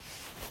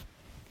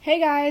Hey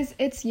guys,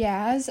 it's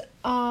Yaz.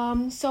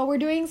 So we're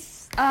doing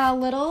a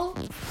little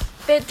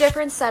bit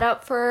different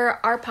setup for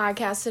our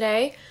podcast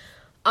today.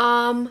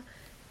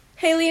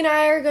 Haley and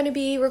I are going to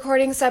be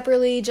recording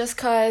separately just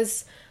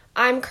because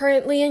I'm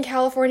currently in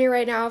California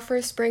right now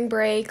for spring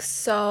break.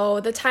 So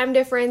the time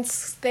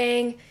difference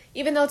thing,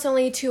 even though it's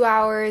only 2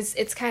 hours,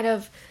 it's kind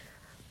of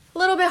a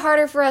little bit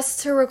harder for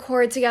us to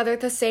record together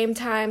at the same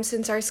time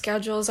since our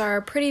schedules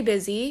are pretty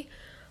busy.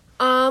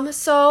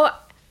 So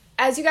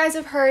as you guys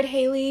have heard,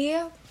 Haley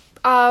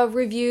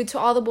reviewed To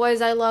All the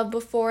Boys I Loved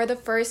before the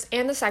first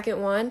and the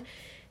second one,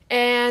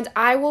 and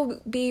I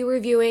will be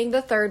reviewing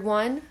the third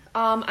one.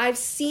 I've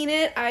seen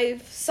it. I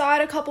saw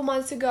it a couple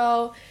months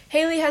ago.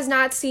 Haley has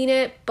not seen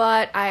it,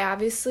 but I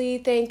obviously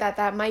think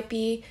that might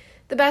be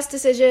the best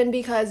decision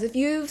because if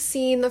you've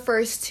seen the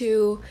first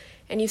two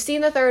and you've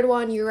seen the third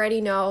one, you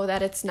already know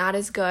that it's not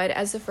as good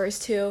as the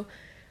first two.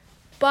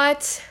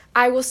 But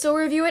I will still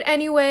review it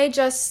anyway,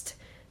 just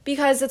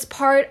because it's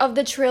part of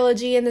the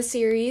trilogy in the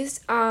series.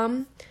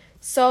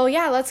 So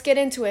yeah, let's get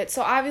into it.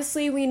 So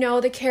obviously we know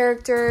the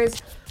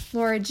characters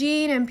Laura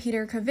Jean and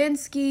Peter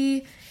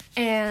Kavinsky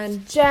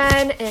and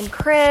Jen and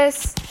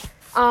Chris,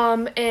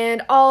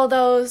 and all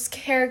those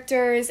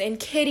characters and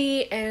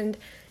Kitty and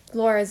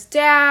Laura's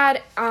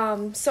dad.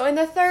 So in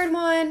the third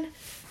one,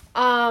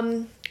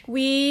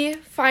 we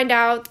find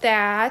out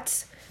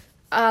that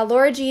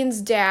Laura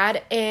Jean's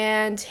dad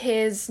and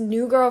his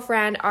new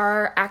girlfriend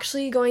are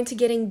actually going to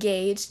get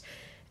engaged,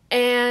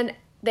 and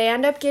they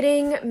end up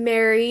getting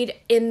married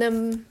in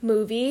the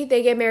movie.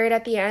 They get married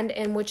at the end,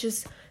 and which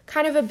is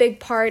kind of a big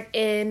part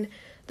in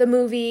the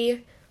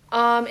movie.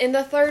 In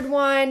the third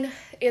one,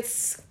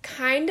 it's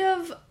kind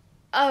of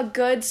a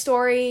good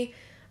story.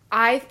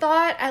 I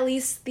thought, at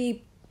least the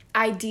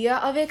idea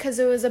of it, because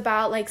it was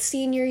about like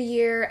senior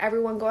year,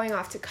 everyone going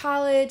off to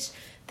college,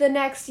 the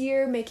next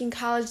year making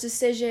college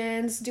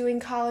decisions, doing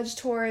college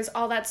tours,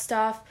 all that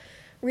stuff,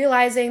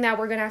 realizing that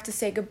we're going to have to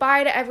say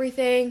goodbye to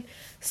everything.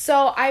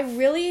 So I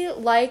really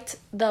liked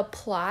the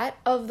plot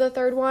of the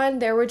third one.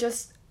 There were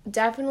just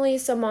definitely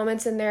some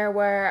moments in there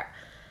where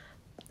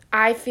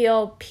I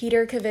feel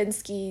Peter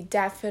Kavinsky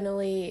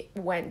definitely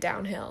went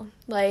downhill.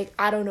 Like,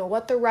 I don't know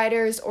what the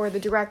writers or the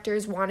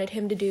directors wanted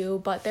him to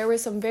do, but there were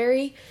some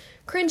very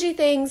cringy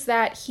things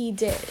that he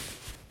did.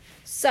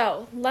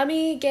 So, let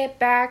me get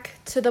back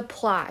to the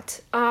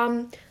plot.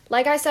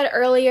 Like I said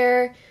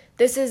earlier,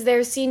 this is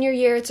their senior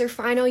year. It's their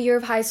final year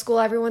of high school.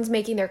 Everyone's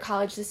making their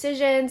college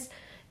decisions.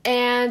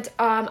 And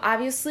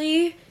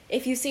obviously,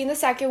 if you've seen the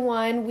second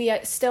one, we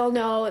still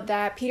know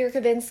that Peter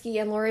Kavinsky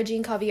and Laura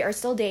Jean Covey are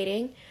still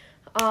dating.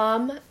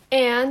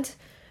 And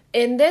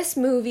in this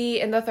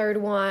movie, in the third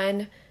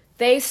one,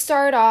 they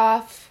start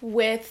off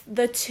with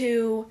the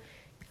two,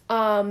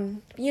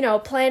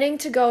 planning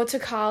to go to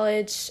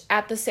college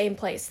at the same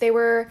place. They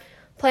were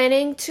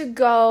planning to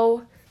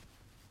go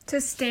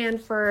to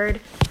Stanford.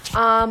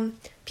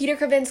 Peter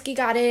Kavinsky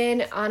got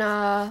in on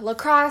a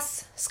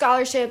lacrosse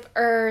scholarship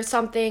or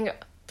something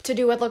to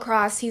do with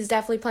lacrosse. He's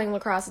definitely playing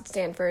lacrosse at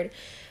Stanford.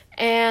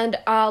 And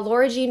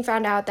Laura Jean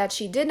found out that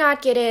she did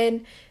not get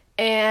in.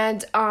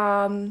 And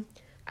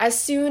as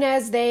soon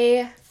as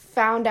Peter,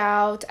 found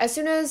out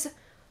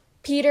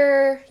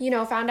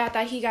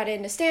that he got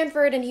into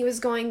Stanford and he was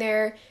going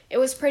there, it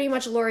was pretty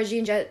much Laura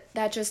Jean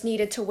that just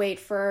needed to wait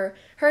for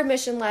her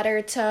admission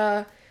letter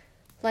to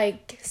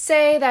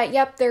say that,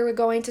 yep, they were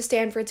going to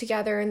Stanford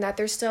together and that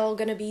they're still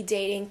going to be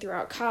dating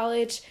throughout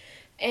college.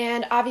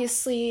 And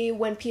obviously,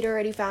 when Peter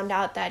already found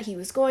out that he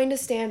was going to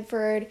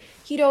Stanford,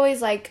 he'd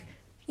always,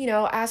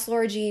 ask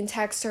Laura Jean,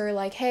 text her,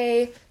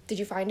 hey, did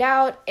you find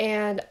out?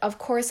 And, of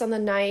course, on the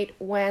night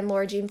when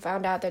Laura Jean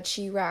found out that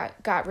she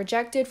got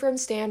rejected from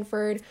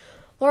Stanford,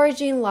 Laura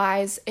Jean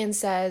lies and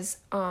says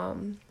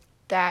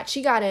that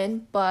she got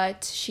in,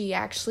 but she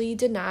actually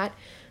did not,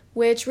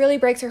 which really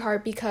breaks her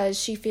heart because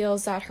she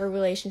feels that her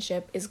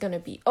relationship is going to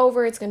be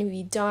over, it's going to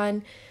be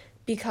done,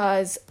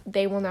 because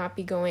they will not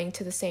be going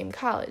to the same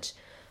college.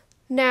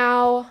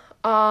 Now,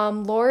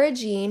 Laura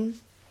Jean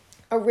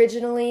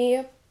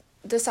originally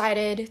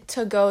decided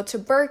to go to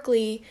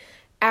Berkeley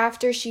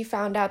after she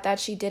found out that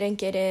she didn't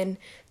get in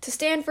to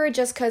Stanford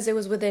just because it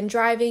was within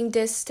driving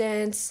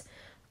distance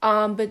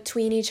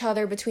between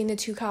the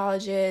two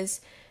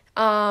colleges.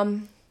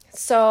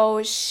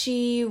 So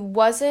she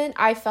wasn't,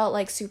 I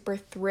felt super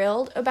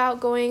thrilled about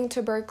going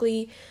to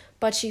Berkeley,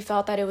 but she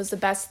felt that it was the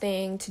best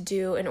thing to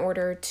do in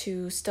order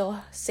to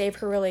still save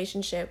her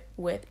relationship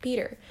with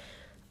Peter.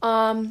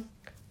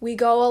 We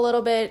go a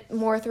little bit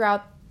more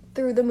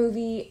through the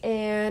movie,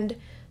 and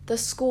the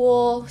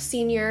school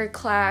senior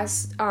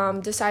class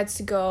decides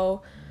to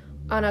go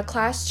on a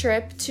class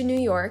trip to New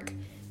York,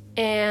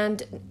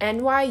 and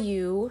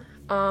NYU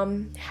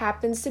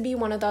happens to be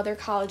one of the other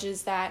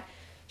colleges that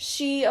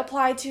she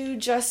applied to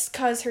just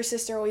because her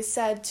sister always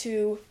said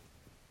to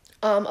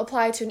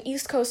apply to an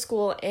East Coast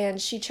school, and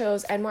she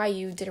chose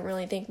NYU, didn't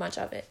really think much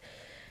of it.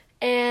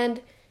 And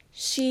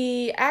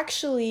she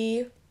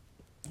actually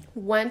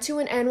went to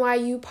an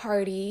NYU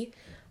party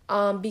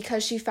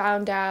because she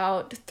found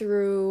out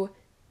through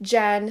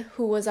Jen,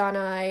 who was on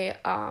a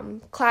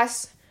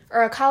class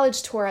or a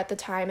college tour at the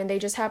time, and they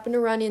just happened to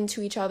run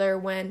into each other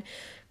when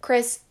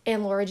Chris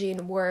and Laura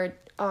Jean were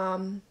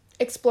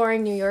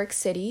exploring New York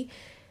City.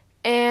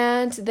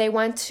 And they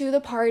went to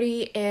the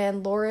party,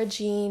 and Laura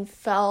Jean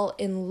fell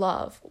in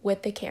love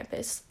with the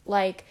campus.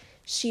 Like,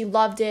 she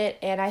loved it,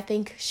 and I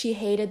think she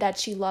hated that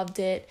she loved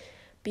it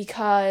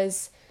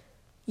because,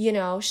 you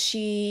know,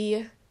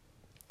 she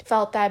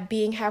felt that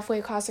being halfway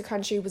across the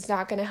country was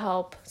not going to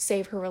help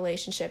save her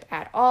relationship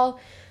at all.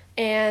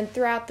 And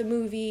throughout the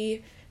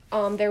movie,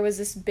 there was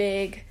this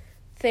big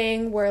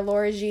thing where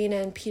Laura Jean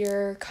and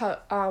Peter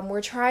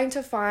were trying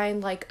to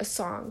find, like, a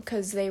song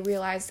because they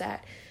realized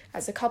that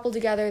as a couple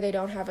together, they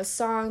don't have a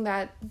song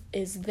that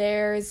is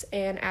theirs.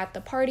 And at the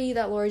party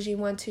that Laura Jean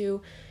went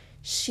to,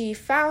 she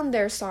found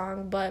their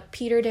song, but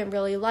Peter didn't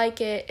really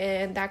like it,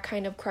 and that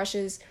kind of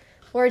crushes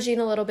Laura Jean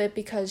a little bit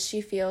because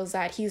she feels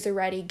that he's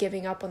already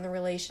giving up on the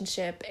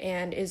relationship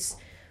and is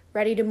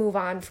ready to move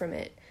on from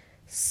it.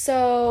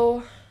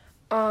 So,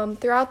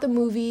 throughout the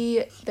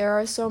movie, there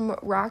are some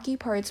rocky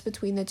parts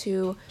between the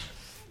two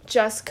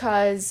just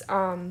because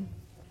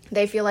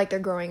they feel like they're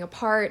growing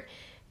apart.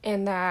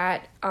 And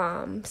that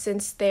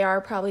since they are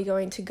probably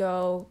going to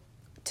go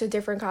to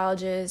different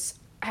colleges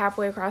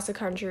halfway across the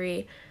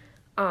country,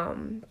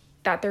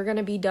 that they're going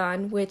to be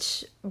done,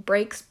 which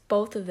breaks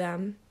both of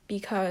them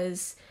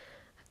because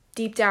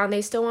deep down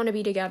they still want to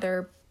be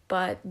together,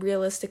 but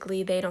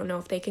realistically they don't know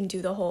if they can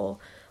do the whole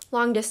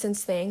long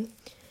distance thing.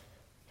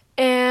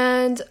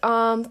 And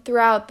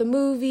throughout the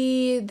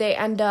movie, they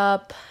end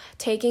up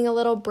taking a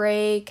little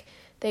break.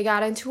 They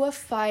got into a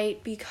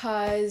fight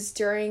because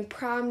during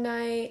prom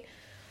night,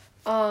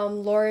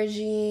 Laura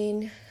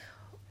Jean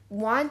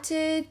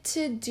wanted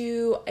to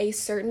do a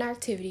certain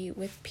activity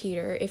with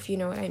Peter, if you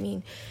know what I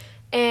mean.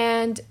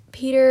 And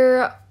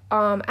Peter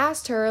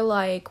asked her,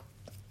 like,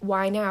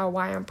 why now?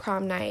 Why on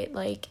prom night?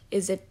 Like,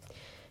 is it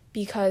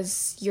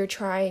because you're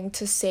trying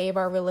to save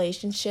our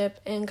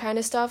relationship and kind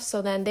of stuff?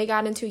 So then they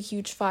got into a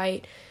huge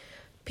fight.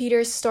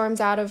 Peter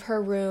storms out of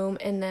her room,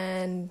 and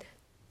then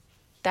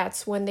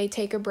that's when they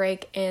take a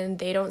break and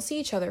they don't see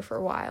each other for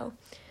a while.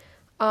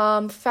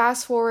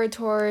 Fast forward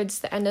towards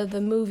the end of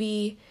the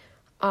movie,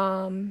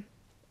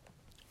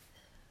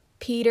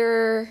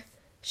 Peter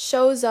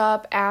shows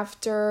up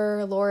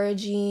after Laura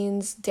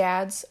Jean's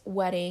dad's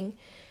wedding,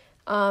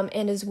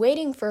 and is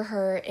waiting for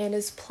her and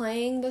is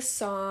playing the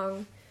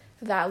song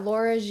that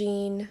Laura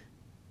Jean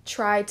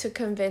tried to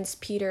convince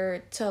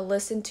Peter to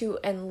listen to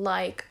and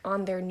like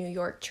on their New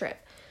York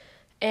trip.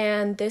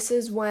 And this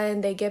is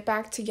when they get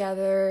back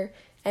together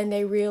and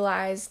they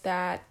realize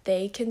that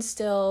they can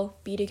still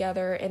be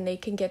together and they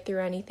can get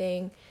through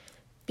anything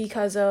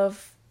because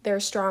of their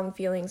strong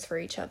feelings for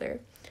each other.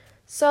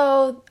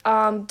 So,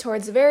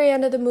 towards the very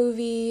end of the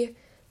movie,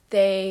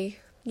 they,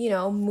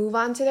 move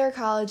on to their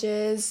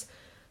colleges.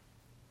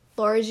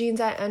 Laura Jean's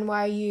at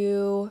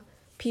NYU.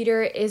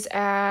 Peter is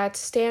at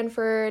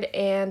Stanford,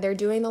 and they're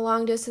doing the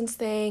long distance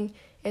thing.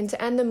 And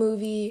to end the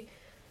movie,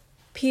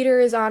 Peter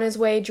is on his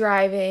way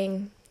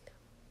driving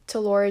to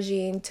Laura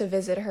Jean to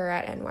visit her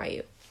at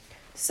NYU.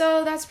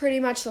 So that's pretty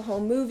much the whole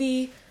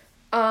movie.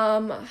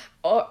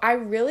 I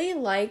really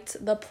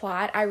liked the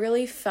plot. I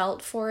really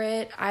felt for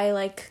it.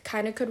 I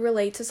kind of could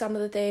relate to some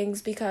of the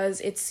things because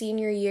it's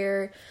senior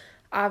year.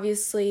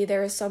 Obviously,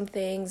 there are some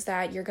things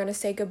that you're going to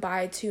say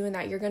goodbye to and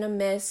that you're going to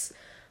miss.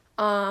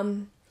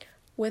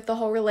 With the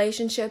whole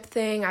relationship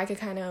thing, I could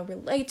kind of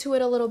relate to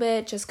it a little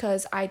bit just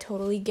because I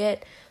totally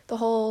get the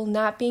whole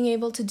not being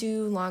able to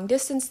do long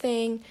distance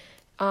thing.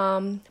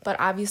 But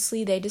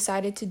obviously they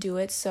decided to do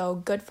it, so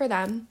good for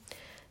them.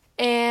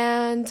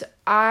 And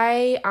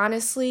I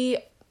honestly,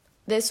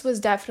 this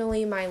was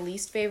definitely my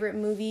least favorite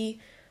movie.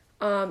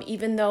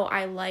 Even though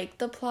I like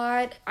the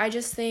plot, I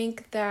just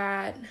think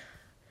that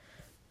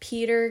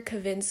Peter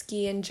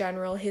Kavinsky in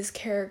general, his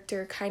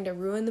character kind of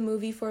ruined the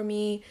movie for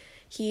me.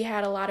 He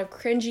had a lot of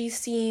cringy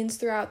scenes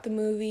throughout the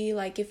movie.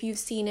 Like, if you've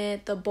seen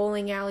it, the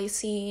bowling alley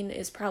scene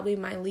is probably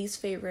my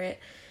least favorite.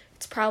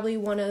 It's probably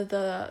one of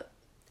the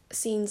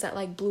scenes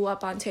that blew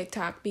up on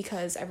TikTok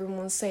because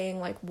everyone was saying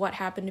what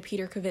happened to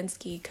Peter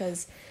Kavinsky,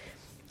 because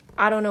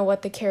I don't know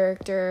what the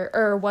character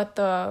or what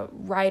the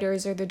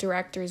writers or the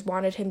directors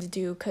wanted him to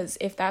do, because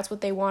if that's what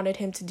they wanted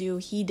him to do,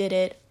 he did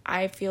it.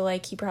 I feel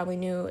like he probably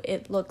knew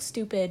it looked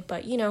stupid,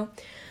 but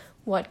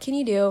what can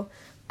you do?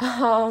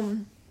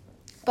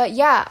 But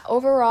yeah,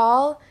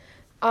 overall,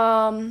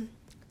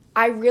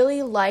 I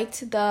really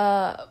liked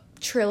the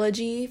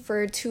trilogy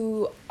for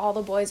To All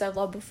the Boys I've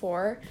Loved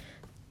Before.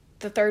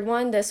 The third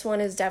one, this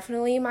one is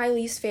definitely my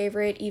least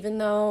favorite, even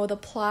though the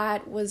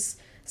plot was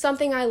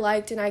something I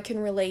liked and I can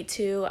relate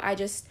to.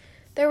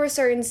 There were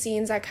certain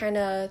scenes that kind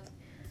of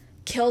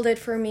killed it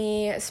for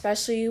me,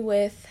 especially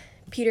with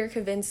Peter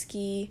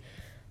Kavinsky.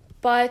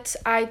 But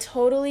I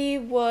totally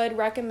would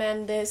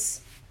recommend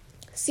this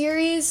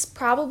series,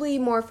 probably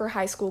more for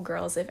high school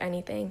girls, if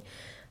anything,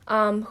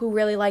 who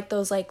really like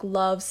those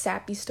love,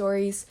 sappy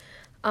stories,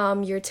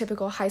 your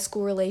typical high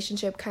school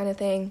relationship kind of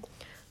thing.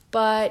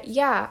 But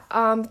yeah,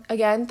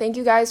 again, thank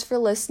you guys for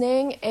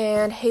listening,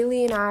 and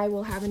Haley and I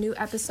will have a new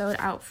episode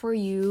out for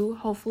you,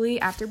 hopefully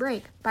after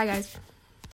break. Bye, guys.